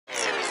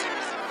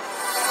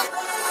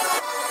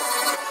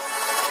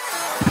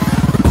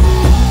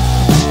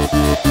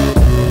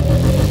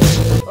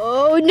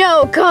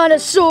know,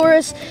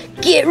 Connosaurus.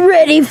 Get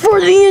ready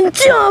for the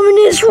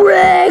Indominus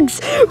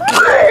Rex.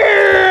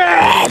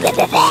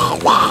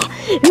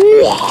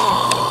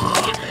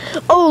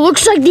 Oh,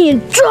 looks like the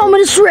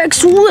Indominus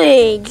Rex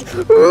wins.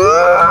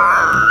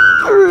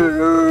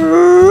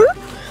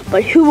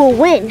 But who will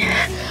win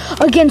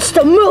against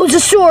the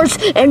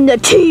Mosasaurus and the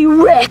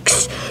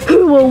T-Rex?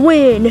 Who will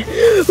win?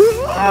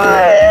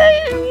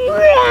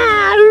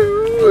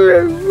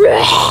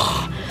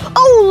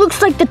 Oh,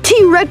 looks like the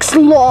T-Rex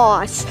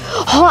lost.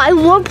 Oh, I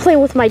love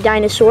playing with my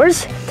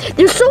dinosaurs.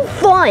 They're so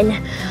fun.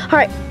 All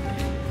right.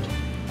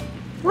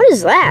 What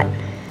is that?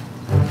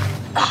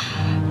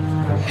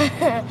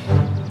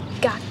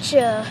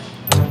 Gotcha.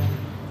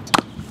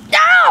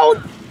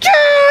 Ow!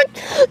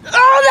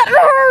 Oh, that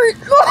hurt!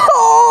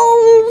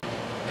 Oh!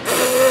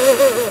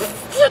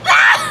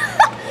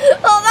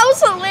 Oh, that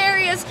was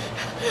hilarious.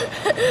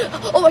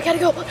 Oh, I gotta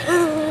go.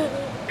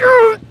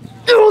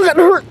 Oh, that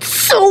hurt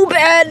so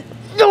bad.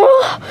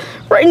 Oh,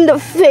 right in the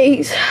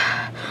face.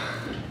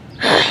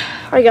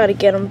 I gotta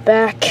get him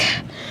back.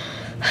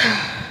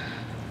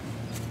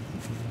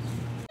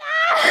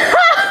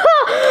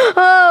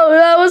 Oh,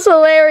 that was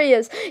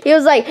hilarious. He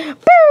was like,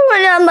 boo,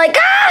 and I'm like,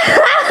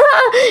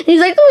 ah! He's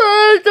like,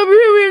 oh, stop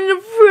hitting me in the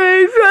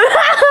face.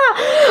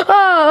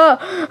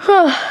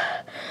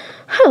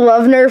 I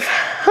love Nerf.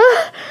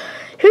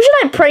 Who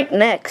should I prank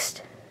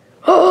next?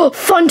 Oh,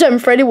 Funtime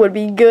Freddy would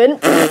be good.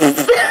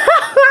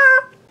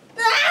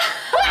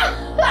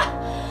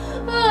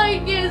 I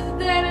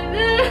can't stand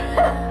it.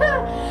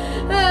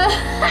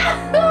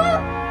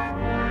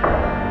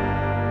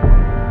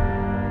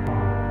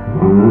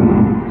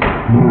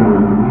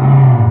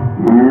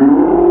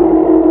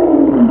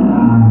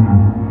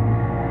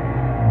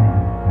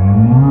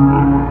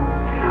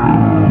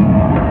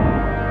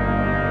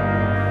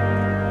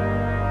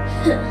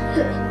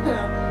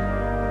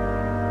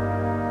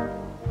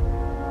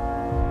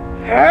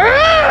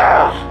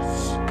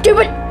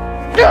 Stupid!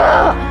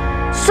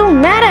 So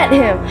mad at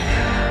him.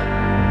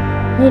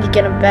 Need to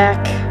get him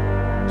back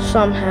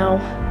somehow.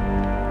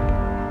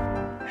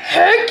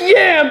 Heck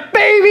yeah,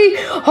 baby!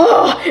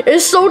 Oh,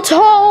 it's so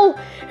tall.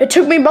 It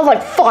took me about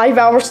like 5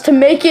 hours to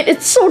make it.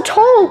 It's so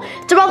tall.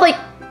 It's about like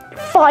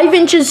 5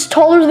 inches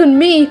taller than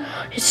me.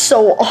 It's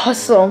so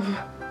awesome.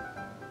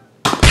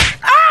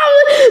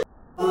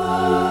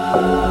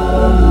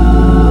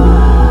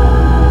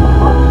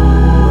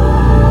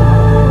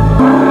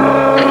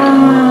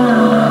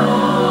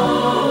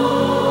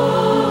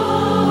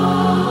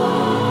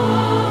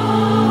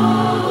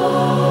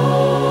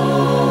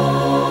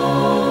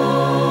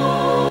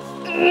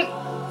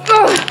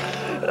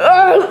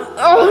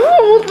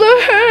 What the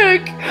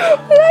heck?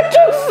 That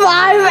took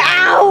 5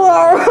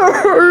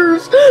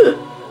 hours!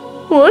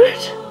 What?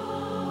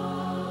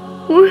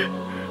 What?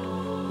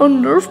 A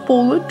Nerf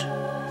bullet?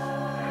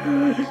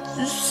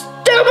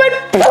 Stupid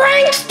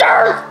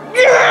prankster!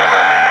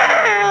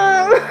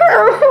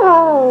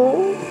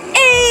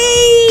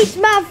 Hey, it's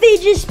my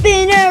fidget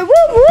spinner!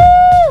 Woo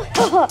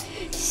woo!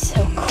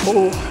 So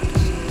cool.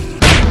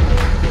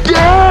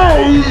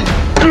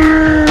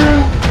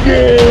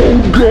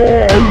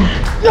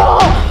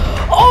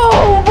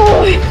 Oh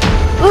boy!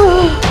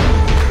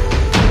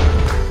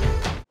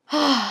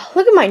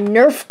 Look at my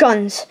Nerf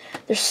guns.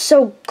 They're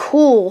so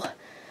cool.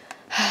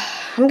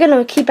 I'm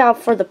gonna keep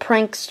out for the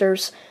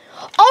pranksters.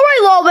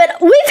 Alright, Lolbit,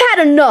 we've had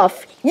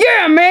enough.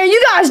 Yeah, man,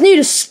 you guys need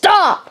to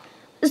stop.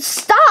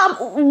 Stop?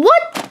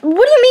 What?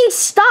 What do you mean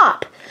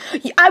stop?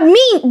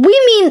 We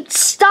mean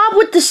stop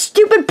with the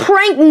stupid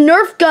prank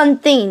Nerf gun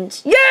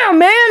things. Yeah,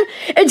 man,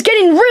 it's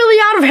getting really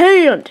out of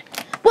hand.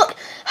 Well,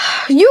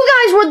 you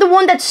guys were the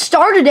one that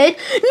started it.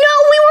 No,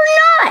 we were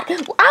not.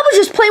 I was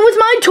just playing with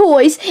my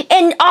toys,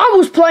 and I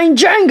was playing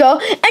Jenga,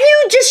 and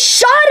you just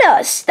shot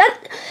us.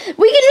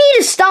 We need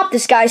to stop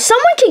this, guys.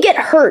 Someone can get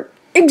hurt.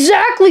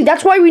 Exactly,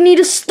 that's why we need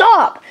to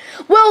stop.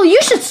 Well, you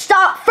should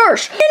stop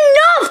first.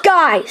 Enough,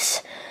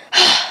 guys.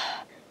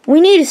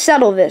 We need to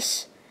settle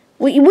this.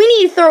 We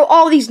need to throw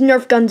all these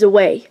Nerf guns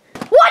away.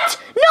 What?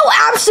 No,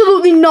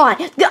 absolutely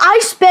not. I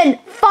spent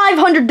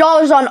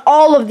 $500 on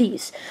all of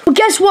these. Well,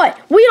 guess what?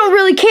 We don't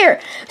really care.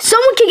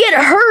 Someone can get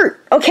hurt,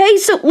 okay?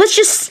 So let's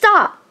just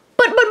stop.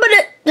 But,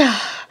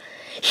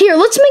 here,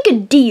 let's make a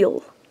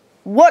deal.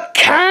 What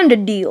kind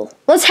of deal?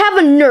 Let's have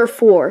a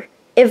Nerf War.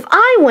 If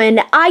I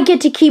win, I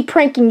get to keep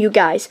pranking you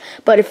guys.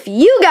 But if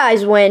you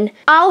guys win,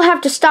 I'll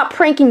have to stop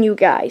pranking you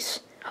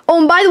guys. Oh,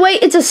 and by the way,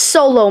 it's a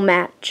solo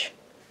match.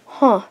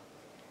 Huh.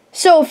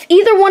 So if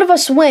either one of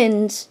us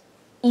wins,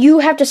 you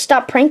have to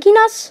stop pranking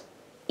us?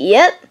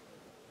 Yep.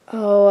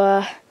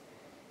 Oh,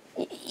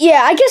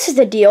 yeah, I guess it's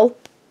a deal.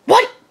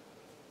 What?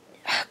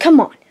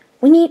 Come on.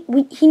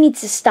 He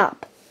needs to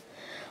stop.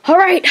 All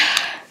right.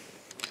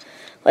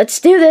 Let's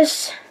do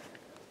this.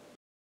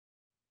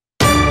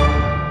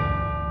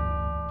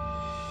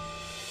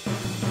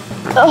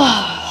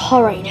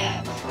 All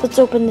right. Let's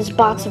open this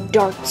box of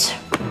darts.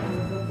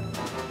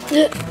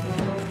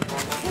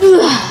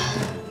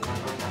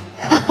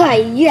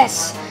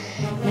 Yes.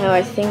 Now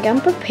I think I'm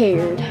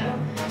prepared.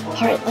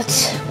 All right,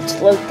 let's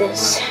load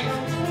this.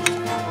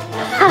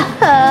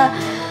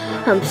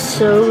 I'm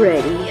so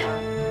ready.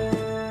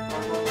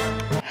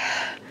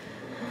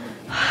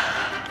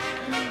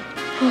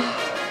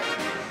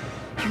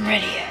 I'm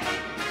ready.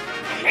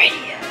 I'm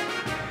ready.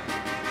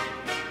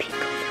 Peek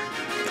over.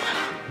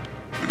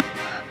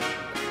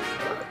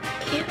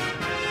 Yeah.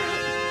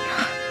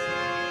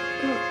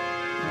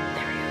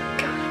 There we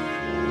go.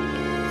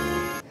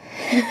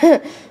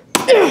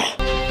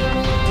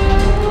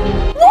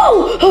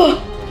 Whoa!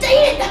 Dang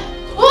it!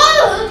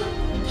 Whoa!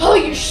 Oh,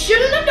 you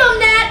shouldn't have done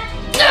that!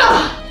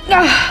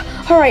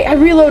 Alright, I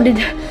reloaded.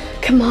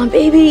 Come on,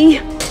 baby.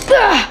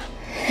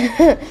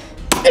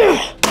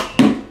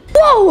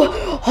 Whoa!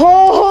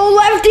 Oh,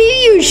 Lefty,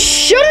 you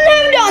shouldn't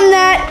have done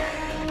that!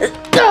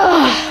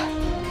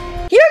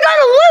 You're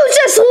gonna lose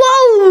this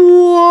low!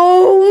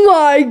 Oh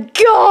my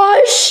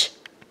gosh!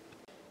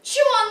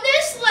 Chew on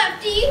this,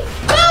 Lefty!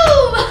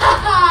 Boom!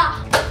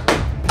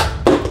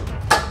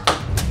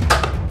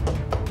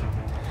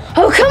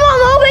 Oh, come on,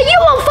 Lolbit, you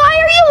won't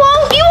fire, you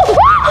won't, you won't.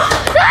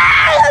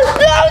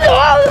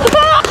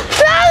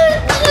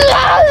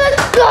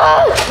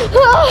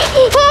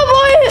 Oh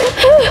boy,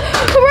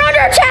 we're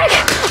under attack,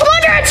 I'm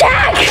under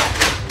attack.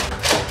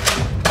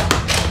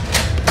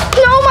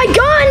 No, my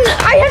gun,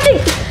 I have to,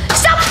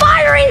 stop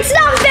firing, it's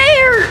not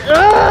fair.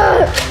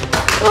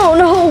 Oh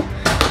no,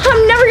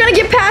 I'm never gonna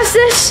get past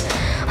this.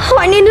 Oh,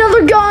 I need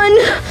another gun.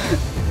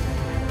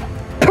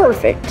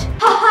 Perfect.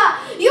 Haha,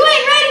 you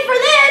ain't ready for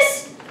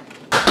this.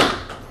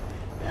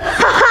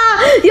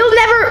 Haha, you'll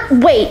never,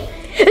 wait,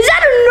 is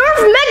that a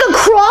Nerf Mega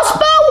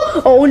Crossbow?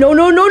 Oh, no,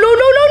 no, no, no,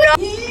 no, no, no.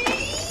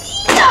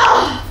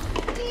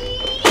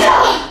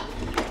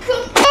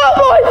 Oh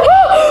boy,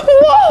 oh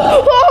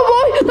boy,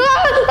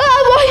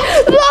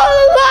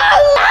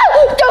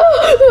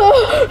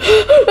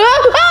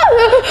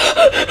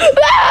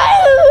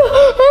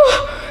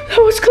 that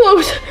was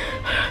close.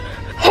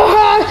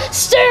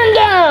 Stand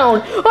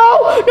down.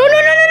 Oh, no, no,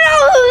 no,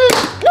 no,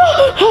 no.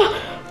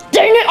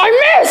 Dang it, I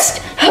missed.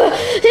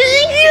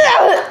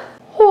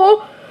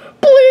 Oh,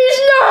 please,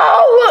 no.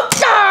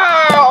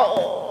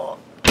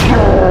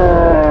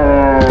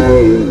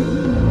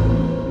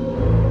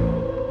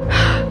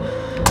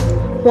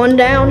 One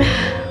down,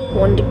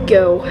 one to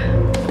go.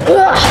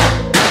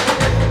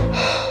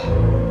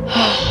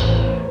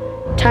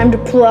 Time to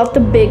pull out the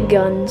big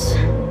guns.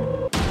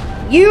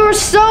 You're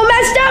so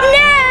messed up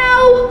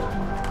now!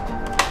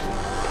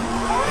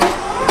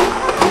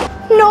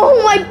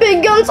 No, my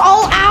big gun's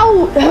all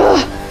out!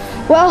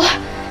 Well,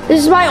 this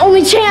is my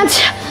only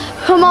chance.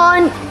 Come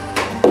on.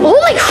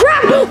 Holy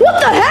crap! What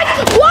the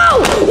heck?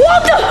 Whoa!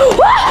 What the?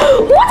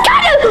 What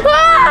kind of?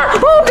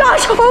 Oh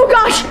gosh! Oh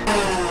gosh!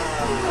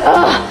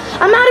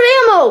 I'm out of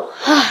ammo.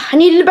 I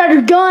needed a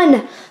better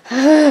gun.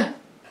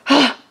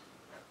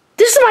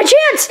 This is my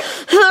chance.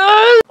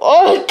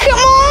 Oh, come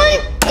on!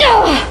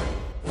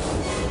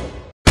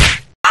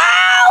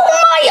 Ow,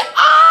 my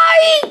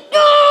eye!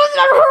 Oh,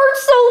 that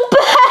hurts so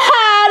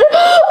bad.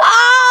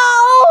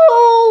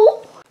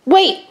 Ow!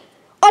 Wait,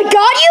 I got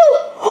you?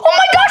 Oh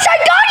my gosh, I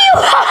got you!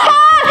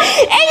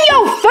 In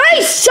your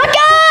face,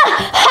 sucker!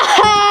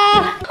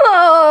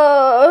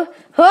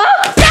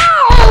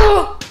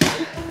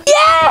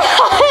 Yeah!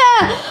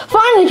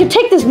 Finally, I can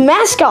take this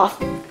mask off.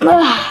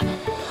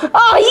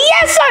 Oh,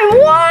 yes, I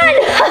won!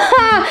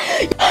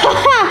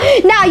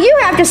 Now you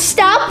have to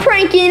stop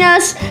pranking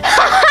us.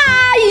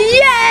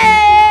 Yay!